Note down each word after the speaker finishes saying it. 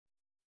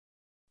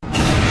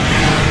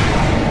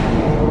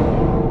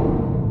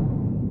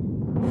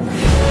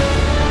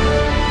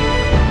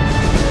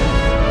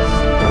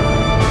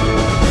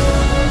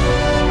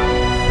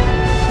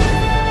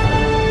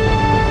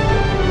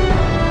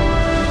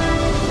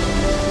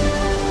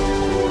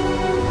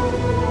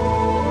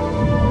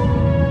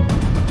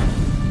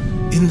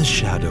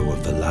shadow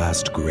of the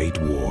last great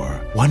war,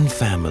 one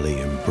family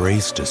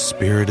embraced a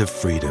spirit of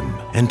freedom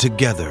and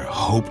together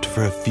hoped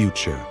for a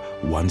future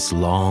once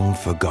long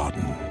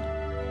forgotten.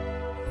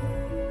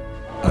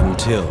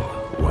 Until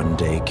one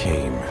day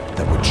came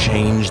that would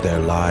change their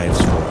lives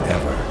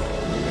forever.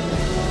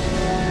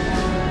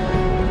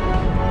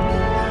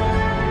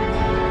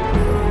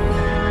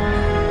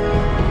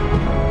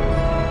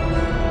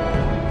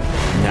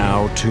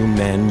 Now, two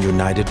men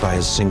united by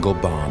a single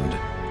bond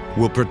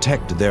will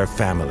protect their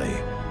family,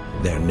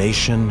 their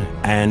nation,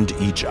 and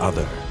each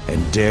other,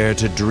 and dare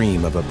to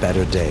dream of a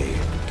better day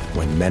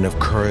when men of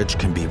courage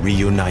can be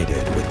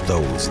reunited with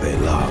those they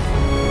love.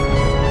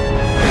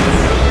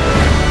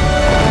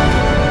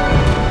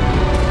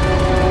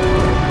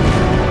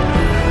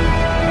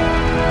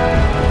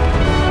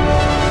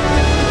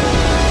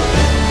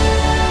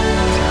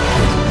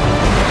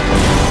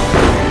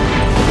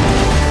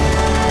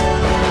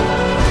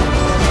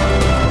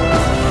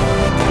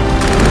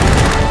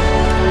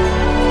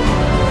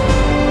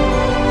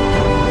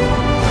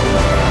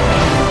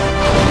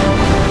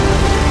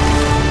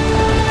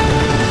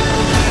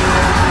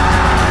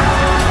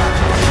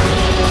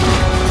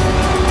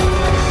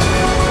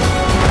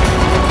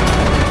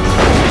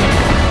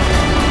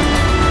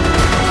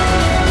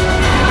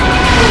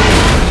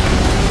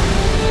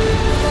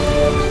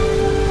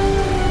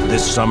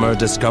 This summer,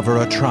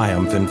 discover a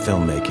triumph in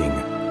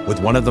filmmaking with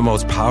one of the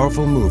most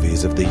powerful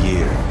movies of the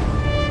year.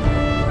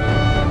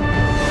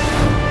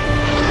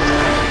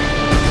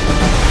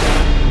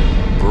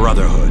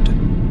 Brotherhood,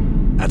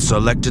 at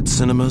selected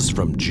cinemas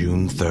from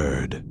June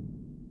 3rd.